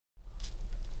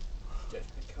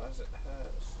because it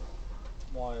has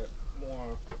more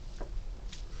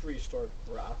prehistoric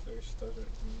graphics doesn't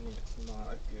mean it's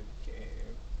not a good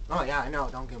game. Oh yeah, I know,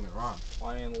 don't get me wrong.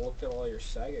 I mean, look at all your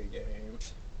Sega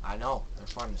games. I know, they're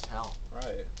fun as hell.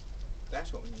 Right.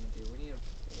 That's what we need to do. We need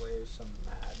to play some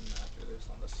Madden after this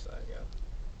on the Sega.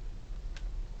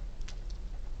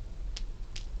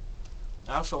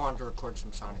 I also wanted to record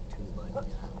some Sonic 2, but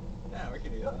yeah. Yeah, we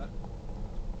can do that.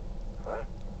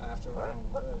 After we're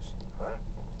done with this.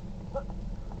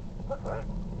 Where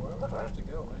would we have to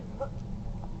go anyway?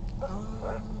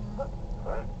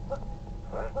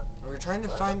 We were trying to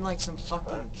find like some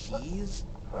fucking keys.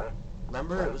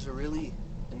 Remember, it was a really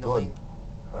annoying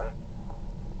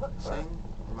thing.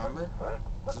 Remember?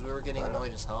 Because we were getting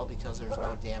annoyed as hell because there's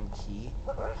no damn key.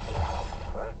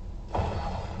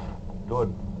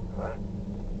 Good.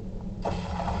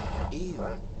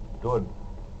 Ew. Good.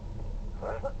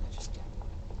 I just got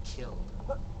killed.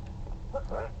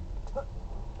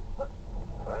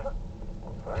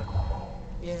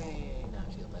 Yay, now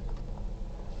I feel better.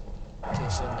 Okay,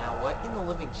 so now what in the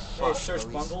living fuck? Hey,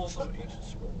 search bundles of ancient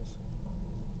scrolls.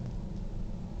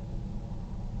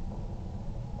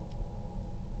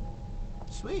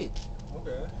 Sweet.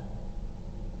 Okay.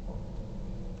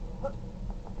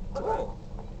 Cool.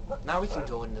 Now we can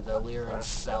go into the Lyran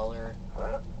cellar.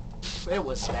 It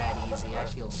was that easy. I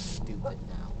feel stupid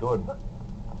now. Good.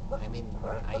 I mean,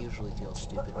 I usually feel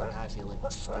stupid, but now I feel even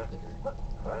stupider.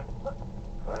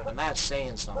 And that's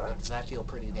saying something, because I feel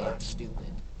pretty damn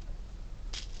stupid.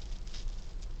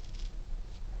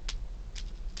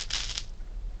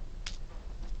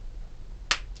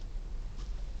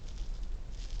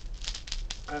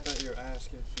 I thought you were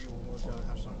asking if you were gonna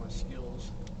have some of my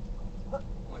skills. I'm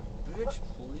like, bitch,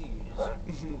 please.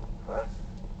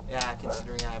 Yeah,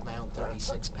 considering I have my own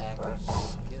 36 pack of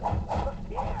skills.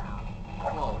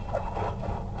 Whoa.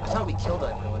 I thought we killed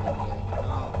everyone in here.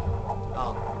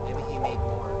 Oh, maybe he made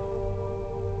more.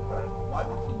 Why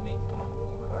would he make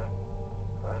more?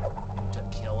 To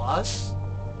kill us?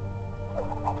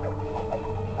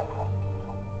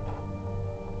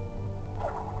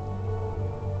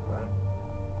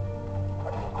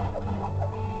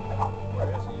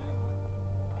 Where is he anyway?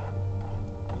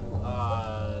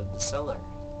 The cellar.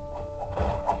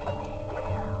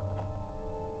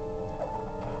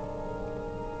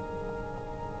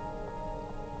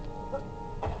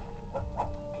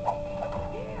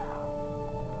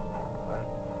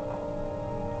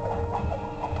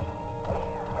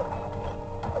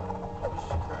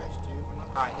 Jesus Christ, dude.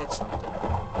 I hit something.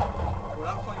 We're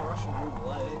not playing Russian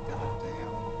roulette. God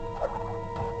damn.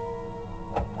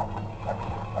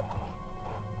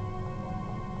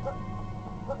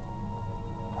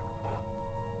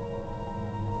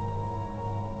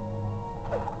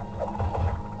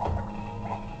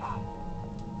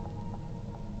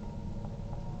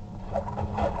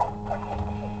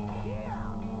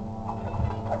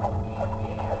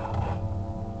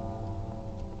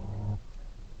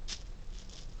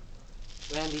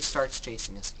 And he starts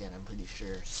chasing us again, I'm pretty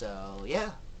sure. So,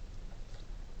 yeah.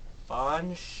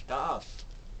 Fun stuff.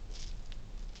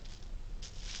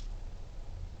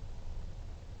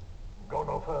 Go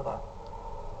no further.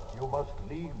 You must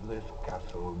leave this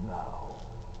castle now.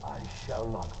 I shall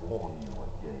not warn you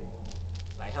again.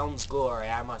 By Helm's glory,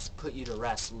 I must put you to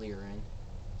rest, Lyran.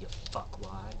 You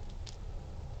fuckwad.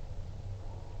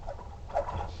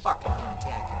 Fuck, I can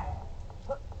attack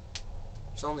him.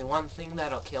 There's only one thing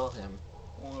that'll kill him.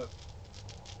 What?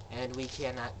 And we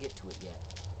cannot get to it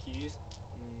yet. Keys?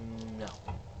 No.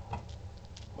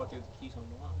 What do the keys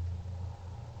unlock?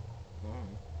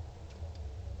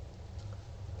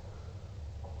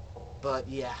 But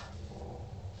yeah.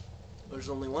 There's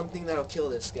only one thing that'll kill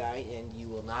this guy, and you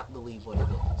will not believe what it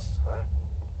is.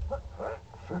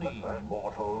 Flee,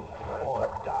 mortal, or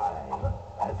die,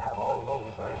 as have all those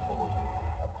before you.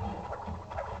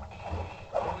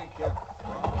 How do we get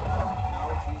across? No,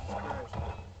 Jesus Christ.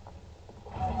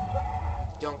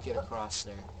 Don't get across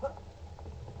there.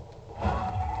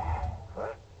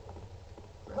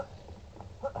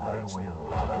 I will end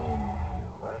you.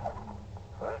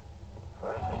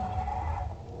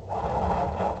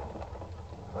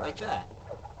 Like that.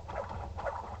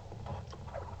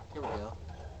 Here we go.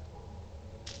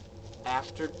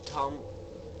 After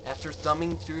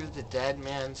thumbing through the dead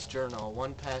man's journal,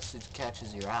 one passage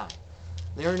catches your eye.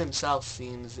 Lyran himself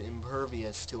seems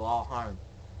impervious to all harm.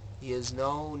 He is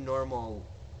no normal...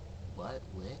 What?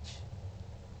 Lich?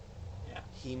 Yeah.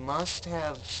 He must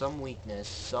have some weakness,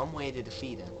 some way to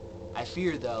defeat him. I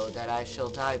fear, though, that I shall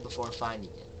die before finding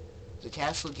it. The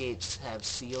castle gates have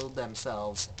sealed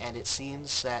themselves, and it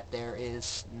seems that there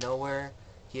is nowhere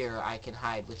Here, I can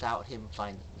hide without him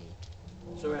finding me.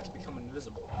 So we have to become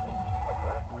invisible.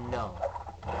 No,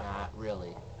 not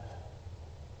really.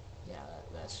 Yeah,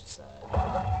 that's just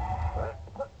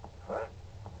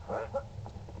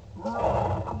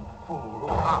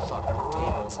Ah, fuck,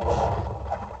 tables and shit.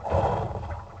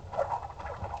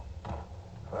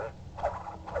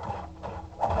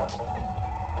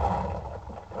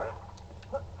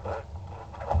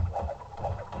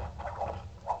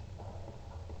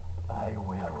 I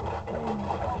will end.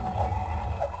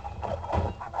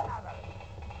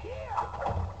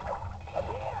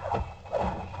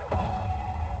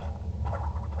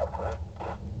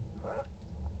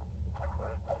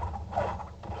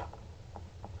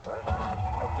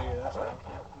 Okay, that's awesome.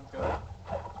 Okay.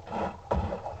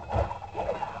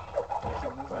 Gotta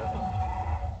keep moving.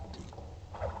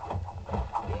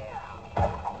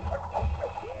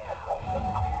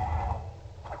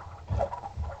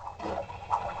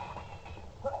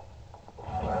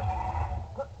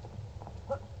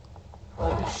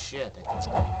 Holy shit, that gets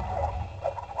me.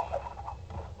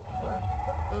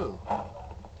 Ooh.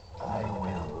 I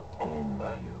will end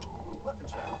you.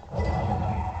 Weapons rack.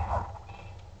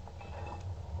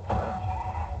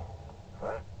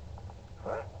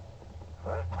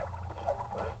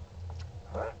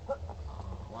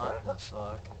 What the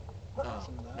fuck? Oh,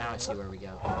 Nothing that now I see way. where we go.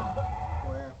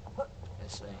 Where?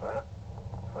 This way.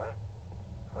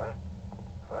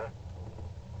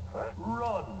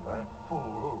 Run,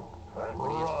 fool. Where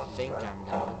do you Run. think I'm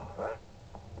going?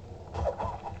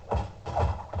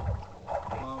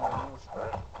 Come on, move.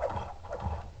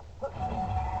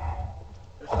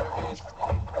 Is there anything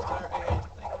up this far?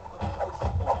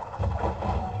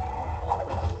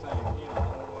 Open thing, you know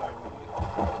what I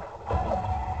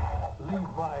mean.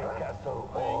 Leave my castle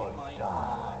or I might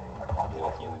die. get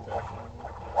a healing potion.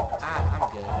 Ah, I'm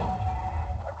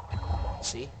good.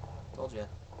 See? Told ya.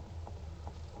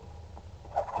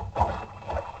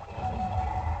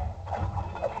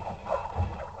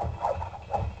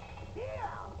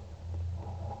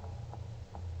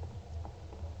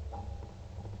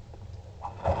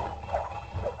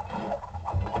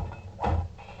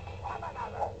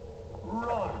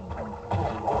 Run,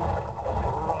 fool.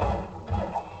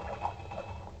 Run.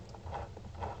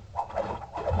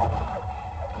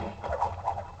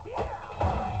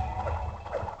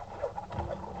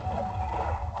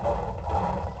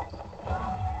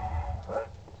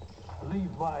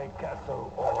 Leave my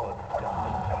castle or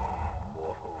die,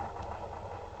 mortal.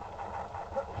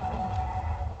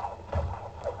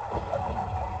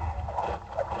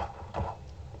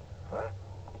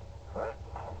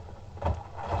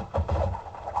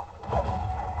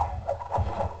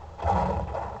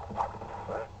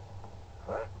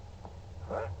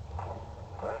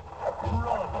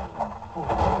 Run, fool.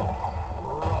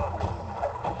 Run.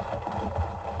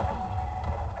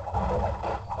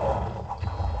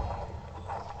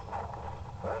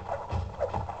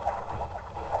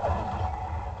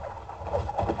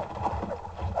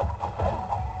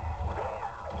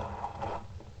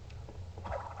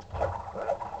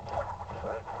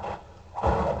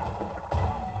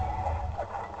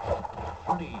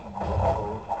 Flee,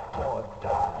 mortal, or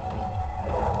die,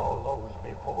 as all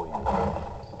those before you.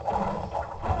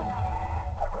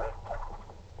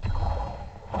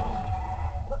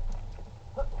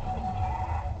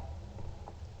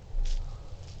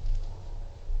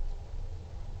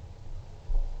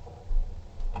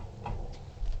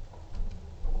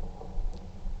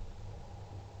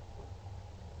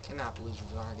 Cannot believe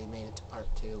we've already made it to part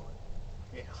 2.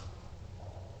 Yeah.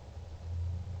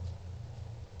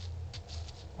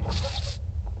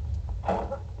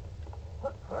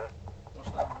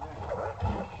 What's that in there?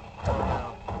 Don't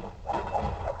know.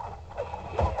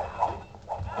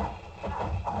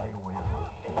 I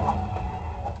will end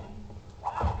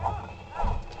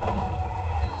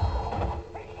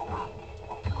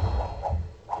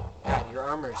God, your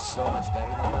armor is so much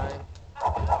better than mine.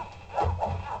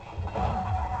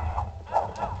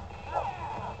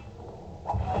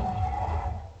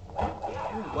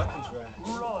 Ooh, weapons racks.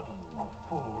 you. Run,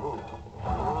 fool.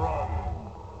 Run.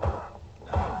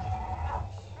 Nice.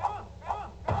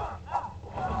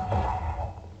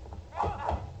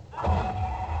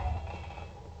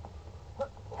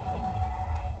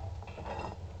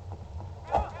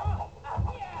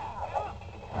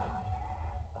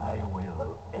 I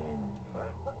will end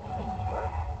you.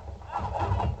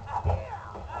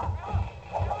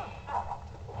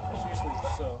 Seriously,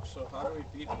 so how do we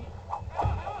beat him?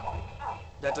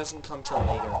 That doesn't come till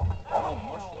later. Oh,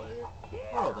 much later.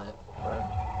 A little bit.